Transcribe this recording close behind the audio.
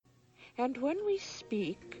And when we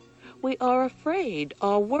speak, we are afraid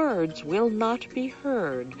our words will not be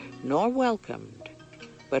heard nor welcomed.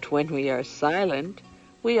 But when we are silent,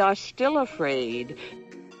 we are still afraid.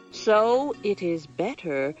 So it is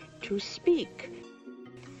better to speak,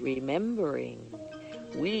 remembering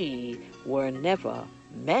we were never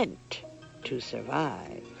meant to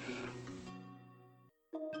survive.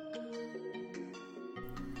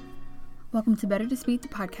 Welcome to Better to Speak, the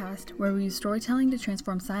podcast, where we use storytelling to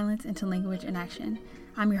transform silence into language and action.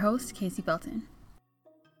 I'm your host, Casey Felton.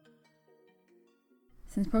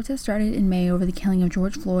 Since protests started in May over the killing of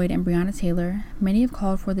George Floyd and Breonna Taylor, many have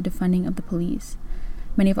called for the defunding of the police.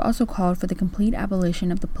 Many have also called for the complete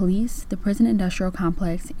abolition of the police, the prison industrial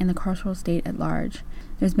complex, and the carceral state at large.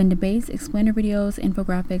 There's been debates, explainer videos,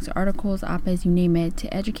 infographics, articles, op-eds, you name it,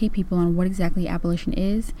 to educate people on what exactly abolition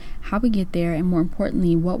is, how we get there, and more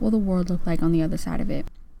importantly, what will the world look like on the other side of it.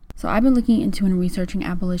 So I've been looking into and researching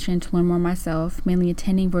abolition to learn more myself, mainly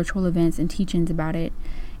attending virtual events and teach-ins about it.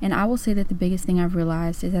 And I will say that the biggest thing I've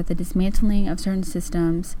realized is that the dismantling of certain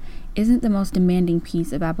systems isn't the most demanding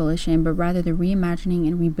piece of abolition, but rather the reimagining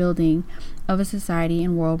and rebuilding of a society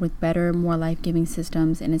and world with better, more life-giving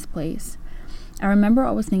systems in its place. I remember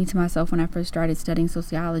always thinking to myself when I first started studying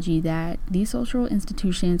sociology that these social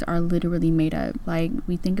institutions are literally made up. Like,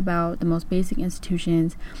 we think about the most basic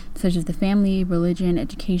institutions such as the family, religion,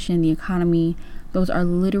 education, the economy. Those are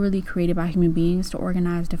literally created by human beings to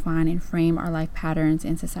organize, define, and frame our life patterns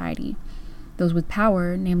in society. Those with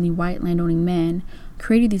power, namely white landowning men,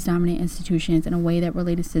 created these dominant institutions in a way that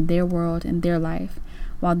related to their world and their life,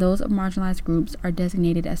 while those of marginalized groups are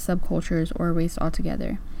designated as subcultures or erased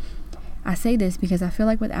altogether. I say this because I feel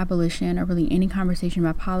like with abolition, or really any conversation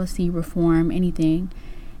about policy, reform, anything,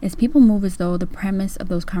 is people move as though the premise of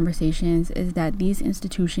those conversations is that these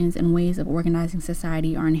institutions and ways of organizing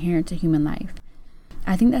society are inherent to human life.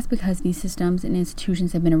 I think that's because these systems and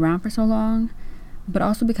institutions have been around for so long, but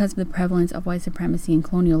also because of the prevalence of white supremacy and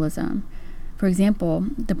colonialism. For example,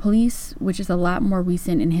 the police, which is a lot more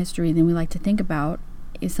recent in history than we like to think about,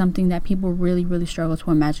 is something that people really struggle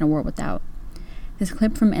to imagine a world without. This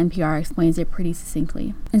clip from NPR explains it pretty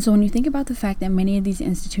succinctly. And so when you think about the fact that many of these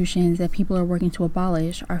institutions that people are working to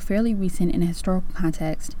abolish are fairly recent in a historical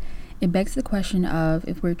context, it begs the question of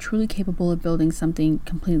if we're truly capable of building something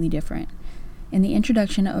completely different. In the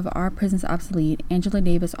introduction of Are Prisons Obsolete, Angela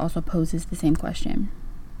Davis also poses the same question.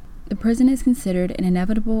 The prison is considered an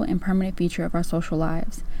inevitable and permanent feature of our social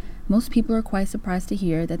lives. Most people are quite surprised to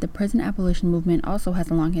hear that the prison abolition movement also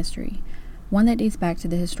has a long history, one that dates back to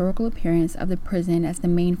the historical appearance of the prison as the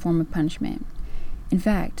main form of punishment. In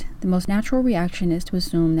fact, the most natural reaction is to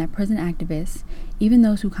assume that prison activists, even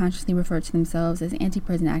those who consciously refer to themselves as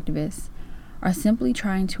anti-prison activists, are simply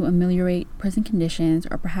trying to ameliorate prison conditions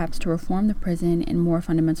or perhaps to reform the prison in more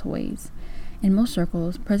fundamental ways. In most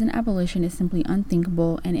circles, prison abolition is simply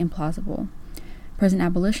unthinkable and implausible. Prison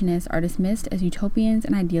abolitionists are dismissed as utopians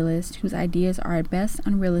and idealists whose ideas are at best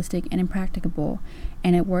unrealistic and impracticable,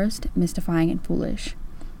 and at worst, mystifying and foolish.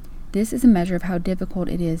 This is a measure of how difficult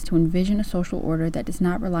it is to envision a social order that does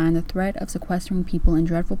not rely on the threat of sequestering people in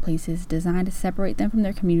dreadful places designed to separate them from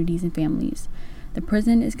their communities and families. The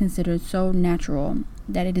prison is considered so natural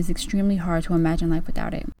that it is extremely hard to imagine life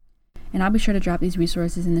without it. And I'll be sure to drop these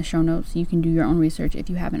resources in the show notes so you can do your own research if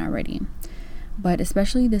you haven't already. But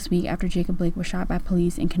especially this week after Jacob Blake was shot by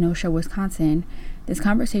police in Kenosha, Wisconsin, this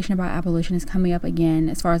conversation about abolition is coming up again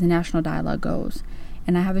as far as the national dialogue goes.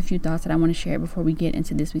 And I have a few thoughts that I want to share before we get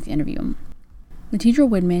into this week's interview. Latidra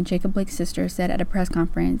Woodman, Jacob Blake's sister, said at a press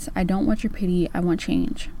conference, "I don't want your pity, I want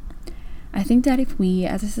change." I think that if we,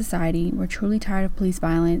 as a society, were truly tired of police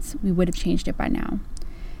violence, we would have changed it by now.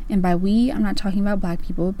 And by we, I'm not talking about Black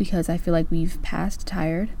people because I feel like we've passed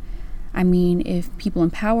tired. I mean, if people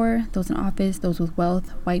in power, those in office, those with wealth,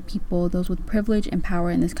 white people, those with privilege and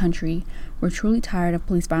power in this country were truly tired of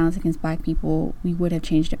police violence against Black people, we would have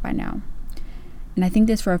changed it by now. And I think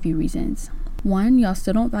this for a few reasons. One, y'all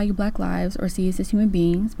still don't value Black lives or see us as human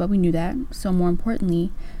beings, but we knew that. So more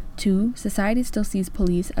importantly, two, society still sees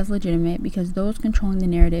police as legitimate because those controlling the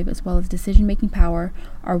narrative as well as decision-making power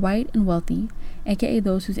are white and wealthy, aka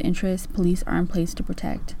those whose interests police are in place to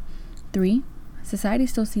protect. Three, society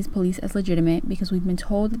still sees police as legitimate because we've been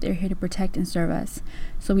told that they're here to protect and serve us.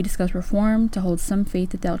 So we discuss reform to hold some faith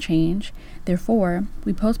that they'll change. Therefore,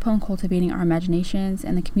 we postpone cultivating our imaginations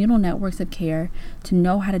and the communal networks of care to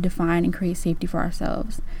know how to define and create safety for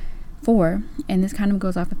ourselves. 4, and this kind of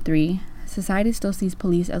goes off of 3, society still sees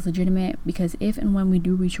police as legitimate because if and when we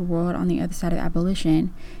do reach a world on the other side of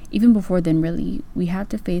abolition, even before then really, we have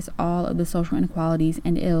to face all of the social inequalities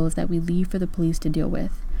and ills that we leave for the police to deal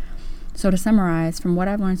with. So to summarize, from what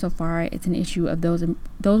I've learned so far, it's an issue of those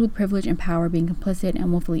with privilege and power being complicit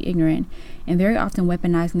and willfully ignorant, and very often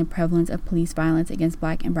weaponizing the prevalence of police violence against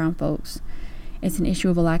Black and brown folks. It's an issue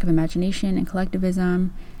of a lack of imagination and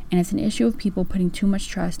collectivism, and it's an issue of people putting too much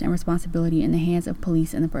trust and responsibility in the hands of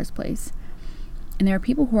police in the first place. And there are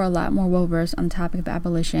people who are a lot more well-versed on the topic of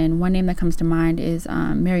abolition. One name that comes to mind is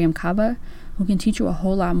Mariam Kaba, who can teach you a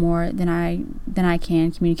whole lot more than I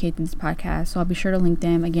can communicate through this podcast. So I'll be sure to link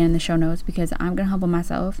them again in the show notes, because I'm going to humble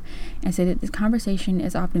myself and say that this conversation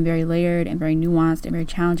is often very layered and very nuanced and very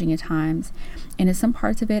challenging at times. And in some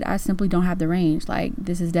parts of it, I simply don't have the range. Like,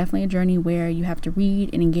 this is definitely a journey where you have to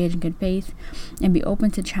read and engage in good faith and be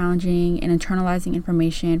open to challenging and internalizing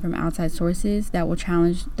information from outside sources that will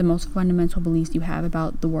challenge the most fundamental beliefs you have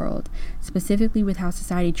about the world, specifically with how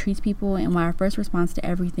society treats people and why our first response to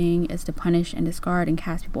everything is to punish and discard and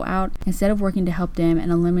cast people out instead of working to help them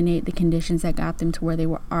and eliminate the conditions that got them to where they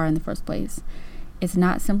are in the first place. It's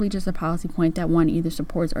not simply just a policy point that one either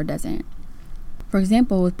supports or doesn't. For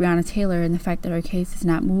example, with Breonna Taylor and the fact that her case is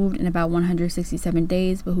not moved in about 167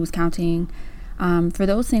 days, but who's counting, for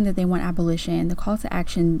those saying that they want abolition, the call to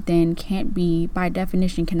action then by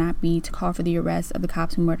definition, cannot be to call for the arrest of the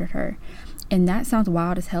cops who murdered her. And that sounds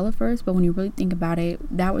wild as hell at first, but when you really think about it,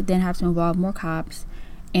 that would then have to involve more cops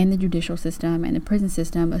and the judicial system and the prison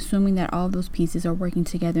system, assuming that all of those pieces are working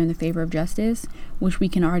together in the favor of justice, which we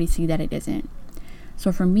can already see that it isn't.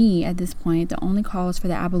 So for me, at this point, the only call is for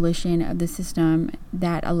the abolition of the system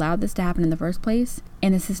that allowed this to happen in the first place,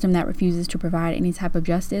 and the system that refuses to provide any type of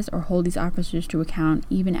justice or hold these officers to account,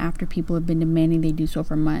 even after people have been demanding they do so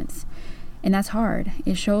for months. And that's hard.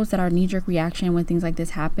 It shows that our knee-jerk reaction when things like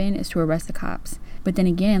this happen is to arrest the cops. But then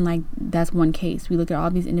again, like, that's one case. We look at all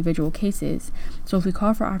these individual cases. So if we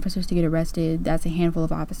call for officers to get arrested, that's a handful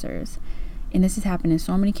of officers. And this has happened in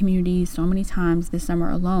so many communities, so many times this summer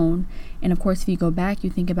alone. And of course, if you go back, you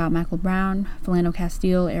think about Michael Brown, Philando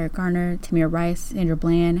Castile, Eric Garner, Tamir Rice, Sandra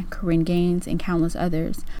Bland, Corinne Gaines, and countless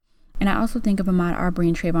others. And I also think of Ahmaud Arbery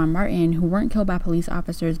and Trayvon Martin, who weren't killed by police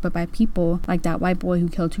officers, but by people like that white boy who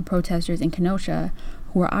killed 2 protesters in Kenosha,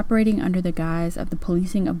 who are operating under the guise of the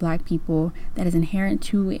policing of Black people that is inherent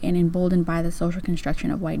to and emboldened by the social construction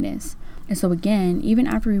of whiteness. And so again, even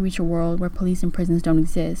after we reach a world where police and prisons don't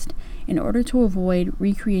exist, in order to avoid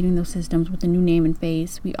recreating those systems with a new name and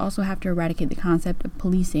face, we also have to eradicate the concept of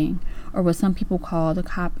policing, or what some people call the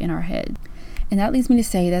cop in our head. And that leads me to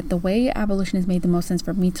say that the way abolition has made the most sense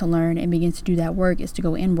for me to learn and begin to do that work is to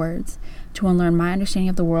go inwards, to unlearn my understanding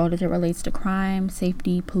of the world as it relates to crime,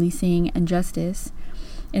 safety, policing, and justice.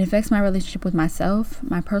 It affects my relationship with myself,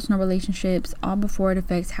 my personal relationships, all before it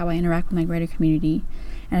affects how I interact with my greater community.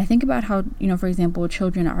 And I think about how, for example,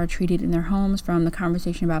 children are treated in their homes, from the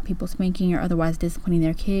conversation about people spanking or otherwise disciplining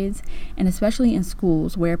their kids, and especially in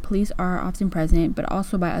schools where police are often present, but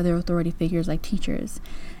also by other authority figures like teachers.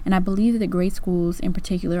 And I believe that the great schools in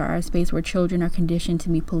particular are a space where children are conditioned to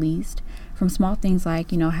be policed, from small things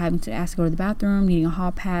like, having to ask to go to the bathroom, needing a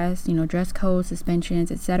hall pass, dress codes, suspensions,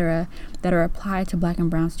 etc., that are applied to Black and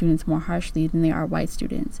brown students more harshly than they are white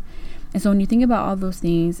students. And so when you think about all those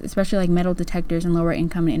things, especially like metal detectors in lower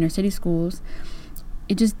income and inner city schools,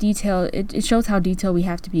 it shows how detailed we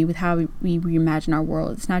have to be with how we reimagine our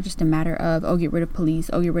world. It's not just a matter of, get rid of police,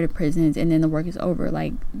 get rid of prisons, and then the work is over.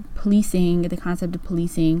 Like, policing, the concept of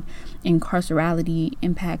policing and carcerality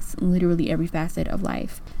impacts literally every facet of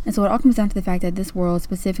life. And so it all comes down to the fact that this world,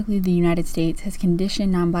 specifically the United States, has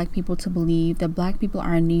conditioned non-Black people to believe that Black people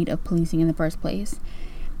are in need of policing in the first place.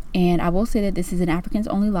 And I will say that this is an Africans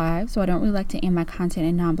only live, so I don't really like to aim my content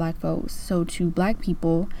at non-Black folks. So to Black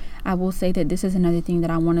people, I will say that this is another thing that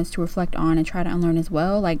I want us to reflect on and try to unlearn as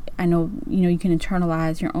well. Like, I know, you can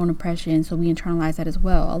internalize your own oppression, so we internalize that as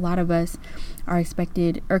well. A lot of us are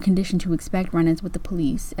expected or conditioned to expect run-ins with the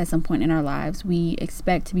police at some point in our lives. We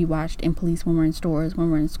expect to be watched in police when we're in stores,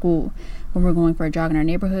 when we're in school, when we're going for a jog in our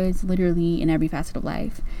neighborhoods, literally in every facet of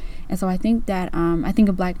life. And so I think that, I think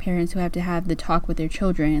of Black parents who have to have the talk with their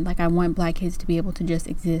children. Like, I want Black kids to be able to just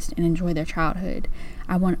exist and enjoy their childhood.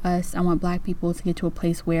 I want Black people to get to a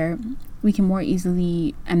place where we can more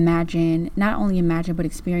easily not only imagine, but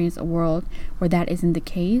experience a world where that isn't the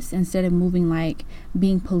case, instead of moving like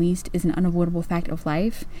being policed is an unavoidable fact of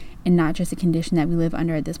life and not just a condition that we live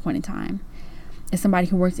under at this point in time. As somebody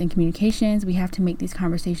who works in communications, we have to make these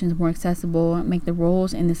conversations more accessible, make the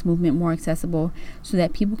roles in this movement more accessible, so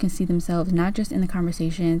that people can see themselves not just in the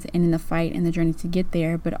conversations and in the fight and the journey to get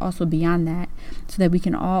there, but also beyond that, so that we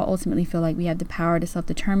can all ultimately feel like we have the power to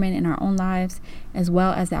self-determine in our own lives, as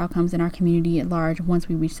well as the outcomes in our community at large once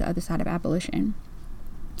we reach the other side of abolition.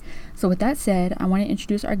 So with that said, I want to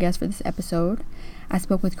introduce our guest for this episode. I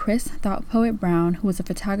spoke with Chris Thought Poet Brown, who is a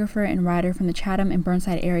photographer and writer from the Chatham and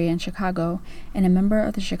Burnside area in Chicago, and a member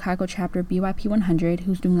of the Chicago chapter BYP 100,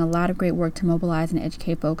 who's doing a lot of great work to mobilize and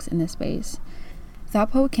educate folks in this space.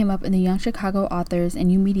 Thought Poet came up in the Young Chicago Authors and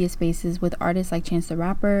new media spaces with artists like Chance the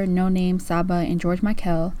Rapper, No Name, Saba, and George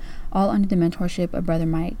Michael, all under the mentorship of Brother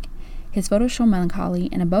Mike. His photos show melancholy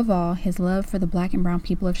and, above all, his love for the Black and brown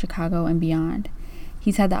people of Chicago and beyond.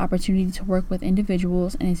 He's had the opportunity to work with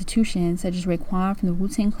individuals and institutions such as Raekwon from the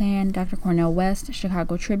Wu-Tang Clan, Dr. Cornel West,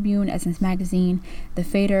 Chicago Tribune, Essence Magazine, The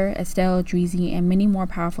Fader, Estelle, Dreezy, and many more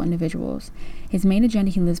powerful individuals. His main agenda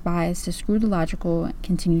he lives by is to screw the logical and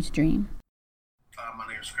continue to dream. My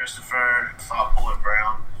name is Christopher Thought Poet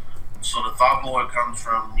Brown. So the Thought Poet comes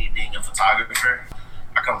from me being a photographer.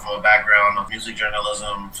 I come from a background of music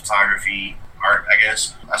journalism, photography, art, I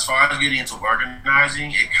guess. As far as getting into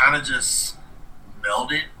organizing, it kind of just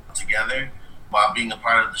melded together while being a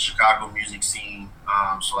part of the Chicago music scene.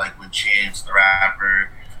 So like when Chance the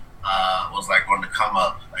Rapper was like on the come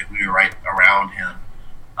up, like we were right around him.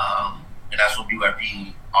 And that's when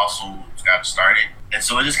BYP also got started. And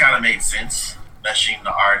so it just kind of made sense, meshing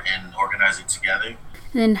the art and organizing together.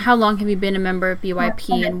 And then how long have you been a member of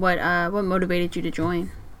BYP, and what motivated you to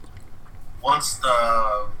join? Once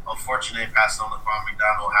the unfortunate passing on Laquan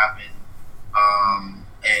McDonald happened,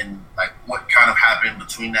 and like what kind of happened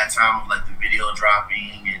between that time of like the video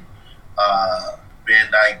dropping and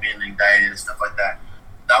Van Dyke being indicted and stuff like that,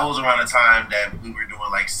 that was around the time that we were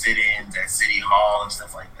doing like sit-ins at City Hall and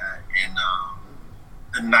stuff like that. And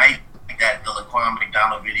the night that the Laquan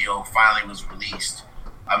McDonald video finally was released,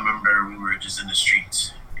 I remember we were just in the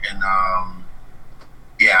streets, and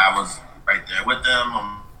I was right there with them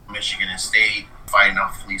on Michigan and State, fighting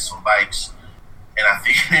off police on bikes. And I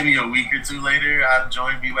think maybe a week or two later, I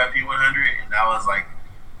joined BYP 100, and that was like,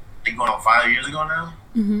 I think going on 5 years ago now.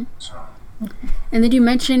 Mm-hmm. So. And then you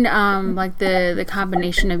mentioned like the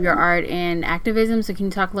combination of your art and activism. So can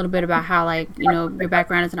you talk a little bit about how, like, you know, your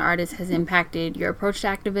background as an artist has impacted your approach to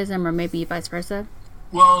activism, or maybe vice versa?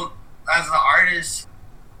 Well, as an artist,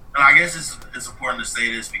 and I guess it's important to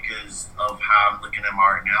say this because of how I'm looking at my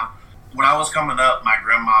art now. When I was coming up, my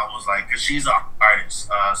grandma was like, because she's an artist,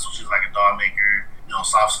 so she's like a doll maker, you know,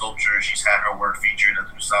 soft sculpture. She's had her work featured at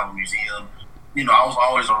the DuSable Museum. You know, I was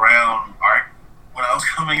always around art when I was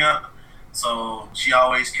coming up. So she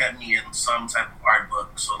always kept me in some type of art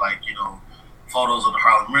book. So like, you know, photos of the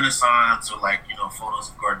Harlem Renaissance, or like, you know, photos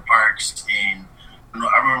of Gordon Parks. And, you know,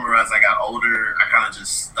 I remember as I got older, I kind of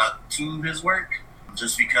just stuck to his work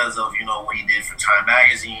just because of, you know, what he did for Time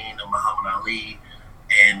Magazine and Muhammad Ali.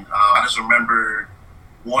 And I just remember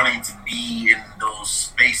wanting to be in those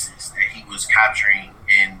spaces that he was capturing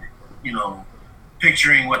and, you know,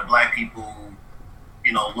 picturing what Black people,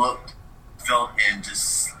 you know, looked, felt, and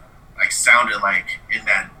just like sounded like in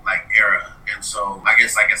that like era. And so I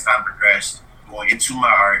guess like as time progressed, going into my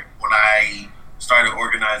art, when I started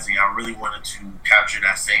organizing, I really wanted to capture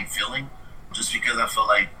that same feeling, just because I feel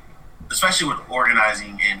like, especially with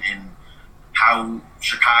organizing and how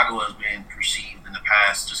Chicago has been perceived in the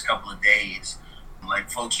past just couple of days,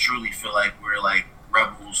 like folks truly feel like we're like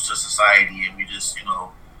rebels to society, and we just, you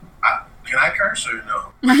know, can I curse or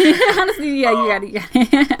no? Honestly, yeah, you got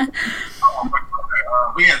it.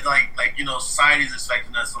 We have like you know, society's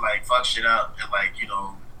expecting us to like fuck shit up, and like, you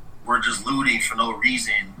know, we're just looting for no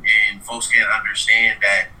reason, and folks can't understand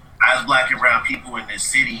that as Black and brown people in this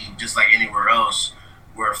city, just like anywhere else,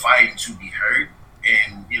 we're fighting to be heard,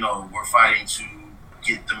 and, you know, we're fighting to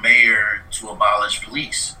get the mayor to abolish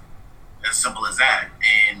police. As simple as that.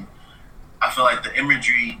 And I feel like the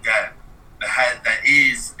imagery that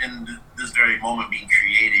is in this very moment being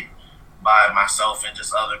created by myself and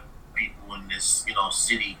just other people in this, you know,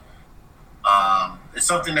 city, it's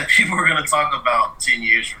something that people are going to talk about 10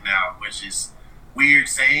 years from now, which is weird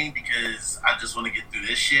saying because I just want to get through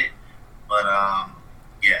this shit. But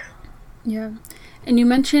yeah. Yeah. And you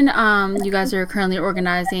mentioned you guys are currently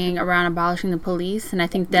organizing around abolishing the police, and I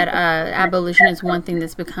think that abolition is one thing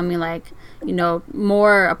that's becoming, like, you know,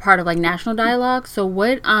 more a part of like national dialogue. So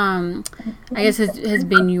what I guess has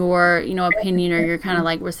been your, you know, opinion, or your kind of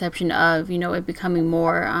like reception of, you know, it becoming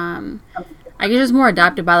more I guess just more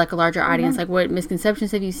adopted by like a larger audience? Like, what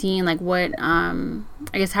misconceptions have you seen? Like, what I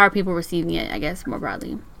guess how are people receiving it, I guess, more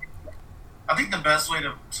broadly? I think the best way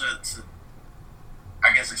to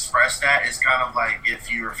I guess express that is kind of like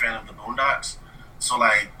if you're a fan of the Boondocks. So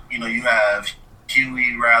like, you know, you have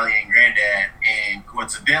Huey, Riley, and Granddad, and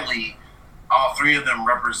coincidentally, all three of them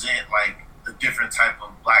represent like the different type of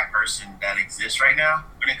Black person that exists right now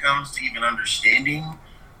when it comes to even understanding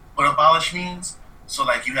what abolish means. So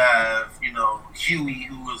like you have, you know, Huey,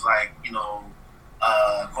 who was like, you know,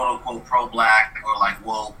 quote unquote pro-black or like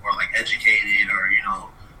woke or like educated or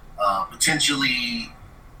potentially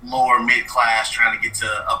lower mid class trying to get to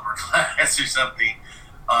upper class or something.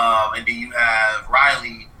 And then you have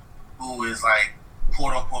Riley, who is like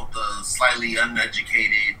quote unquote the slightly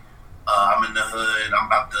uneducated, I'm in the hood, I'm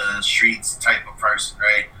about the streets type of person,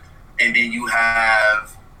 right? And then you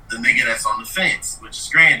have the nigga that's on the fence, which is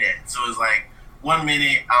Granddad. So it's like 1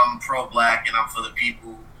 minute I'm pro-black and I'm for the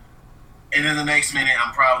people, and then the next minute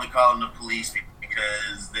I'm probably calling the police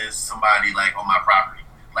because there's somebody like on my property,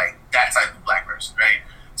 like that type of black person, right?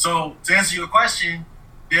 So to answer your question,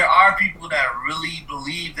 there are people that really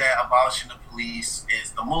believe that abolishing the police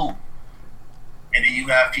is the move. And then you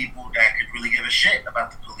have people that could really give a shit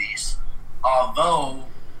about the police, although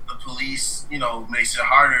the police, makes it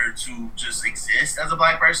harder to just exist as a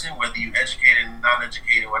black person, whether you educated,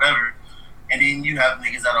 non-educated, whatever. And then you have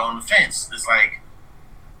niggas that are on the fence. It's like,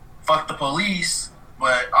 fuck the police,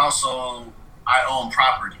 but also I own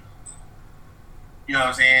property. You know what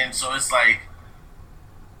I'm saying? So it's like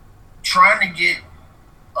trying to get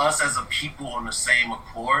us as a people on the same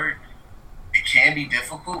accord, it can be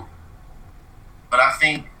difficult. But I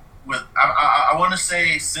think I want to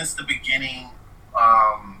say since the beginning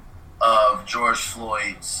of George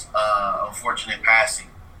Floyd's unfortunate passing,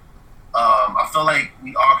 I feel like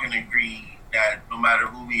we all can agree that no matter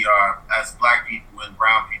who we are, as black people and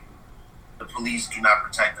brown people, the police do not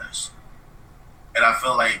protect us. And I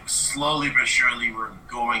feel like slowly but surely we're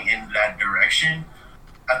going in that direction.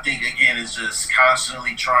 I think, again, it's just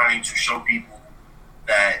constantly trying to show people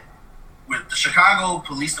that with the Chicago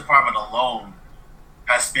Police Department alone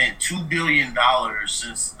has spent $2 billion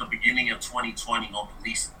since the beginning of 2020 on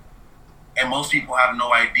policing. And most people have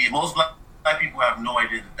no idea. Most black people have no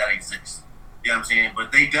idea that exists. You know what I'm saying?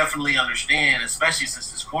 But they definitely understand, especially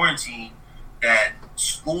since this quarantine, that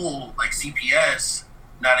school, like CPS,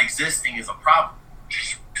 not existing is a problem.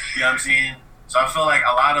 You know what I'm saying? So I feel like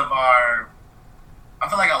a lot of our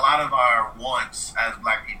wants as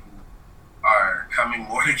black people are coming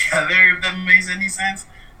more together, if that makes any sense.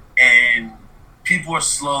 And people are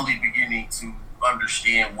slowly beginning to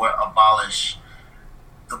understand what abolish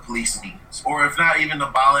the police means. Or if not even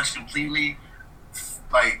abolish completely,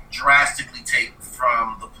 like drastically take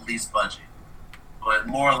from the police budget. But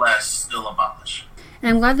more or less still abolish. And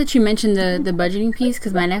I'm glad that you mentioned the budgeting piece,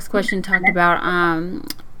 because my next question talked about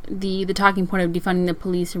the talking point of defunding the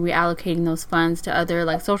police and reallocating those funds to other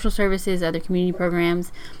like social services, other community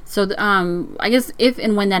programs. So I guess if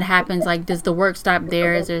and when that happens, like, does the work stop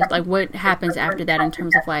there? Is there like what happens after that in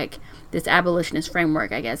terms of like this abolitionist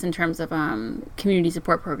framework, I guess, in terms of community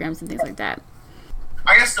support programs and things like that?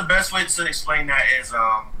 I guess the best way to explain that is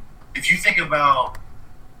if you think about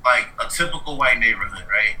like a typical white neighborhood,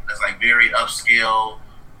 right? That's like very upscale,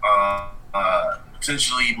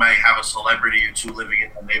 potentially might have a celebrity or two living in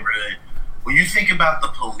the neighborhood. When you think about the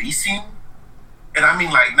policing, and I mean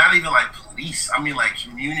like not even like police, I mean like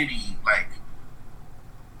community, like,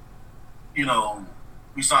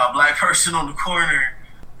 we saw a black person on the corner,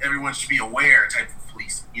 everyone should be aware type of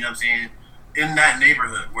policing, you know what I'm saying? In that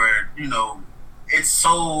neighborhood where, it's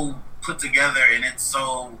so put together and it's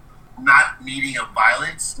so not needing of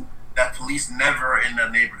violence that police never in the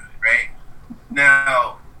neighborhood, right?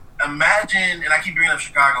 Now, imagine, and I keep bringing up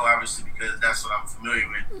Chicago obviously because that's what I'm familiar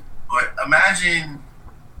with, but imagine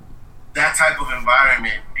that type of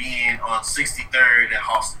environment being on 63rd and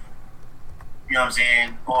Halsted, you know what I'm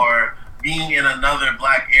saying? Or being in another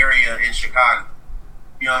black area in Chicago,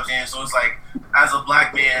 you know what I'm saying? So it's like, as a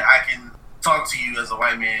black man, I can talk to you as a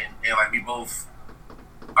white man and like we both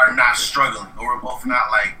are not struggling, or we're both not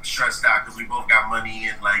like stressed out because we both got money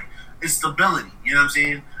and like it's stability, you know what I'm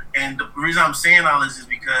saying? And the reason I'm saying all this is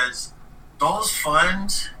because those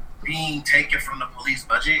funds being taken from the police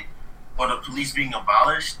budget or the police being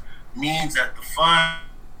abolished means that the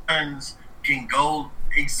funds can go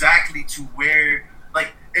exactly to where,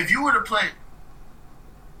 like, if you were to put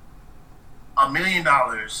 $1 million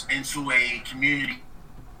into a community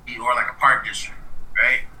or like a park district,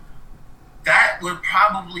 right? That would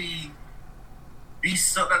probably be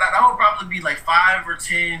that would probably be like 5 or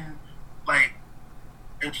 10 like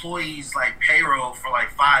employees like payroll for like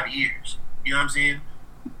 5 years. You know what I'm saying?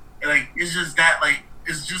 And like it's just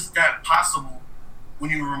that possible when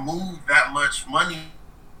you remove that much money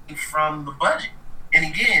from the budget. And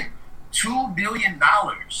again, $2 billion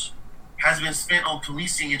has been spent on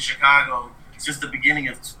policing in Chicago since the beginning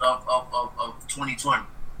of 2020.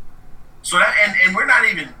 So that, and we're not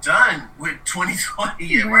even done with 2020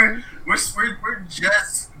 yet. We're just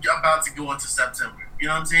about to go into September. You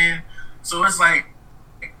know what I'm saying? So it's like,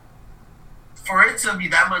 for it to be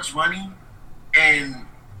that much money And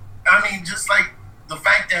I mean, just like the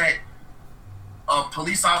fact that a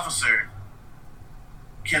police officer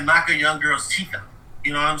can knock a young girl's teeth out,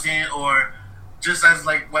 you know what I'm saying? Or just as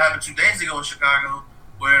like what happened 2 days ago in Chicago,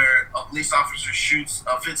 where a police officer shoots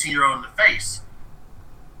a 15-year-old in the face,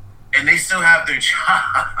 and they still have their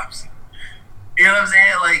jobs. You know what I'm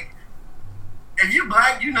saying? Like, if you're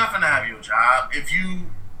black, you're not gonna have your job if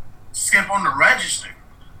you skip on the register.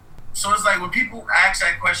 So it's like when people ask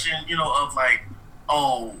that question, you know, of like,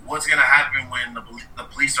 oh, what's gonna happen when the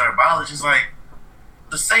police are abolished? It's like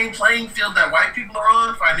the same playing field that white people are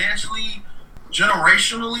on financially,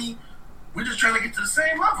 generationally. We're just trying to get to the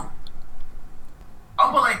same level.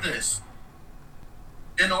 I'll put it like this: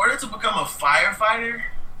 in order to become a firefighter,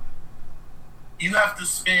 you have to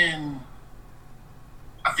spend,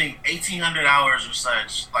 I think, 1,800 hours or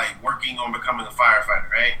such, like working on becoming a firefighter,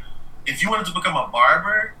 right? If you wanted to become a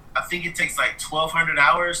barber, I think it takes like 1,200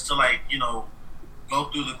 hours to, like, you know, go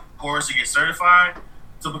through the course to get certified.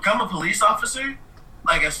 To become a police officer,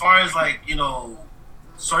 like, as far as, like, you know,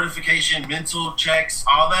 certification, mental checks,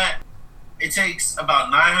 all that, it takes about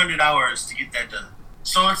 900 hours to get that done.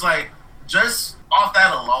 So it's like, just off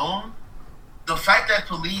that alone, the fact that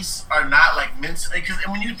police are not like mentally, because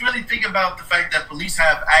when you really think about the fact that police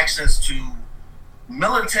have access to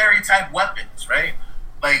military type weapons, right?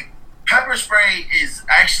 Like, pepper spray is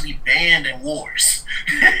actually banned in wars.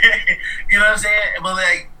 You know what I'm saying? But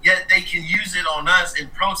like, yet they can use it on us in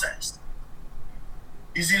protest.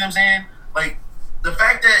 You see what I'm saying? Like, the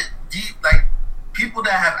fact that people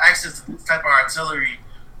that have access to this type of artillery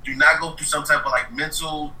do not go through some type of like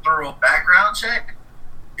mental thorough background check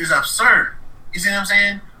is absurd. You see what I'm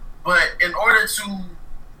saying? But in order to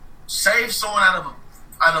save someone out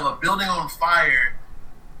of a building on fire,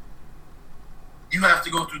 you have to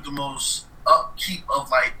go through the most upkeep of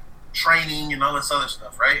like training and all this other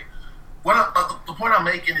stuff, right? The point I'm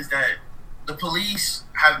making is that the police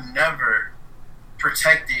have never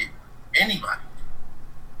protected anybody,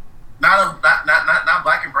 not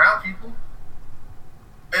black and brown people,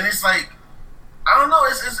 and it's like, I don't know.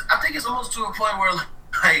 I think it's almost to a point where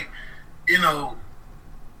like, you know,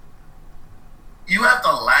 you have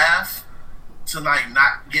to laugh to like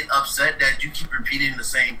not get upset that you keep repeating the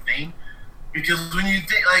same thing, because when you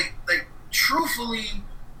think like truthfully,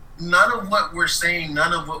 none of what we're saying,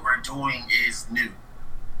 none of what we're doing is new.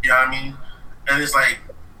 You know what I mean? And it's like,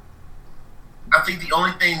 I think the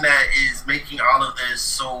only thing that is making all of this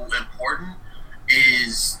so important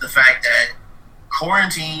is the fact that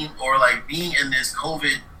quarantine, or like being in this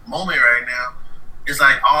COVID moment right now, is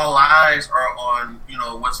like all eyes are on, you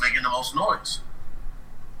know, what's making the most noise.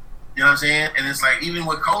 You know what I'm saying? And it's like, even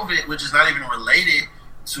with COVID, which is not even related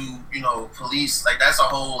to, you know, police, like that's a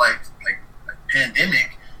whole like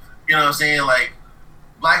pandemic. You know what I'm saying? Like,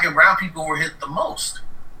 black and brown people were hit the most.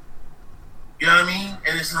 You know what I mean?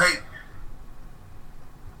 And it's like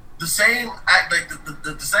the same, like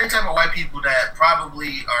the same type of white people that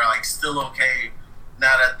probably are like still okay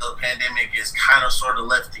now that the pandemic is kind of sort of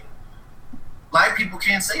lifting. Black people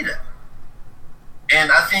can't say that.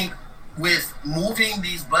 And I think with moving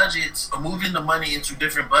these budgets, or moving the money into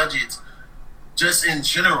different budgets, just in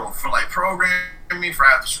general, for like programming, for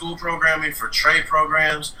after school programming, for trade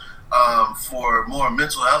programs, for more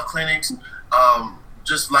mental health clinics,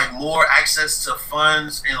 just like more access to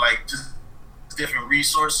funds and like just different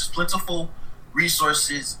resources, plentiful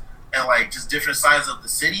resources, and like just different sides of the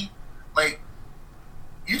city. Like,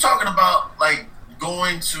 you talking about like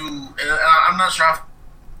going to, and I'm not sure how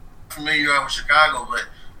familiar you are with Chicago, but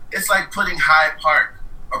it's like putting Hyde Park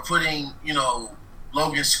or putting, you know,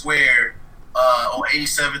 Logan Square on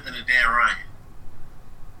 87th and the Dan Ryan.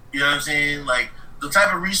 You know what I'm saying? Like, the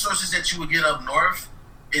type of resources that you would get up north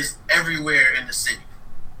is everywhere in the city.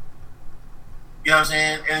 You know what I'm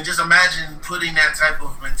saying? And just imagine putting that type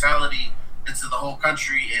of mentality into the whole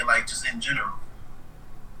country and like just in general.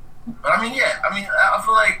 But I mean, yeah, I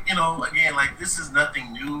feel like, you know, again, like this is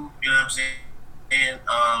nothing new, you know what I'm saying? And,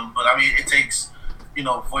 but I mean, it takes, you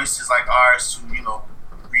know, voices like ours to, you know,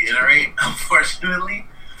 reiterate, unfortunately.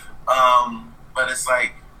 But it's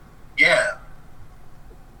like, yeah,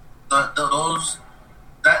 those,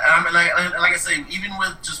 that, I mean, like I say, even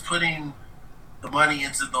with just putting the money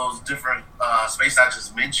into those different spaces I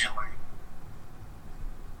just mentioned, like,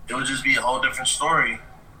 it would just be a whole different story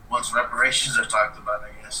once reparations are talked about,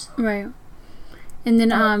 I guess. Right. And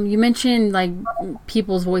then you mentioned like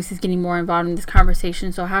people's voices getting more involved in this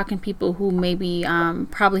conversation. So how can people who maybe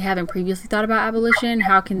probably haven't previously thought about abolition,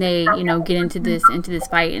 how can they, you know, get into this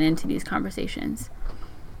fight and into these conversations?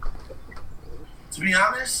 To be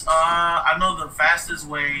honest, I know the fastest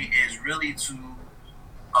way is really to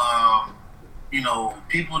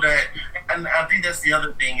people that, and I think that's the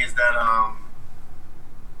other thing is that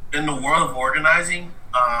in the world of organizing,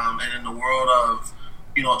 and in the world of,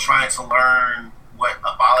 trying to learn what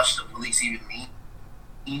abolish the police even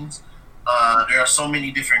means, there are so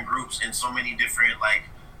many different groups and so many different,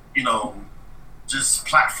 just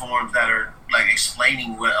platforms that are,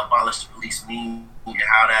 explaining what abolish the police means and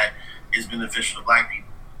how that is beneficial to Black people.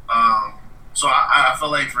 So I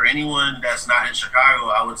feel like for anyone that's not in Chicago,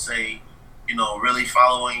 I would say, really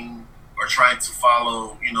following or trying to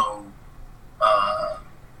follow,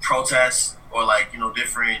 protests or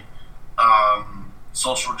different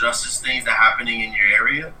social justice things that are happening in your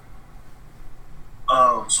area.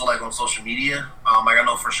 So on social media, I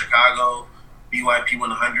know for Chicago, BYP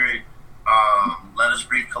 100, Let Us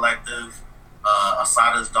Breathe Collective,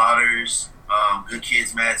 Asada's Daughters, Good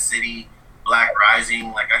Kids Mad City, Black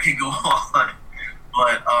Rising, I could go on.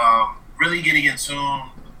 But really getting in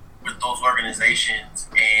tune with those organizations,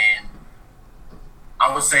 and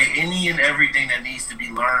I would say any and everything that needs to be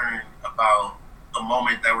learned about the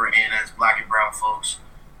moment that we're in as Black and brown folks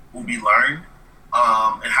will be learned,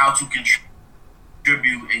 and how to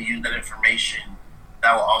contribute and use that information,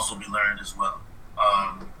 that will also be learned as well.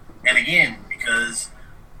 And again, because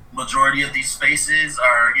majority of these spaces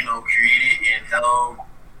are, created and held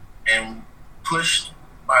and pushed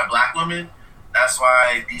by Black women, that's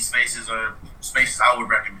why these spaces are spaces I would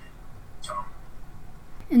recommend. So.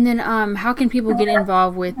 And then how can people get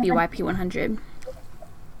involved with BYP 100?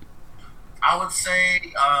 I would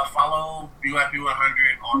say follow BYP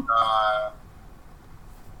 100 on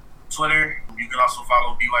Twitter. You can also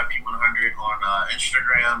follow BYP 100 on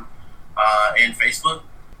Instagram and Facebook.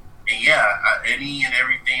 And any and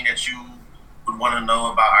everything that you would want to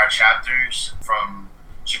know about our chapters, from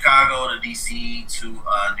Chicago to DC to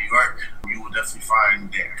New York, you will definitely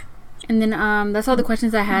find there. And then that's all the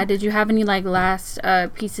questions I had. Did you have any last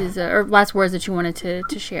pieces or last words that you wanted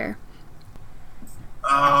to share?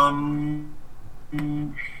 I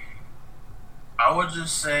would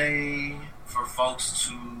just say for folks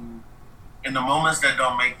to, in the moments that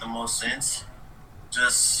don't make the most sense,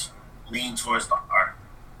 just lean towards the art.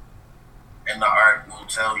 And the art will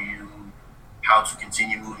tell you how to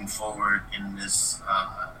continue moving forward in this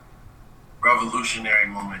revolutionary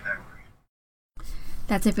moment that we're in.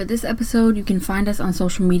 That's it for this episode. You can find us on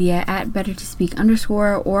social media at bettertospeak_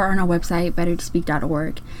 or on our website,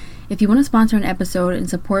 bettertospeak.org. If you want to sponsor an episode and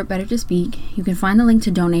support Better to Speak, you can find the link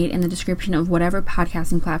to donate in the description of whatever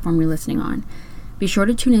podcasting platform you're listening on. Be sure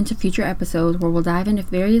to tune in to future episodes where we'll dive into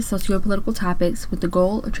various socio-political topics with the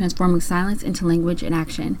goal of transforming silence into language and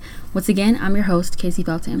action. Once again, I'm your host, Casey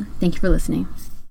Felton. Thank you for listening.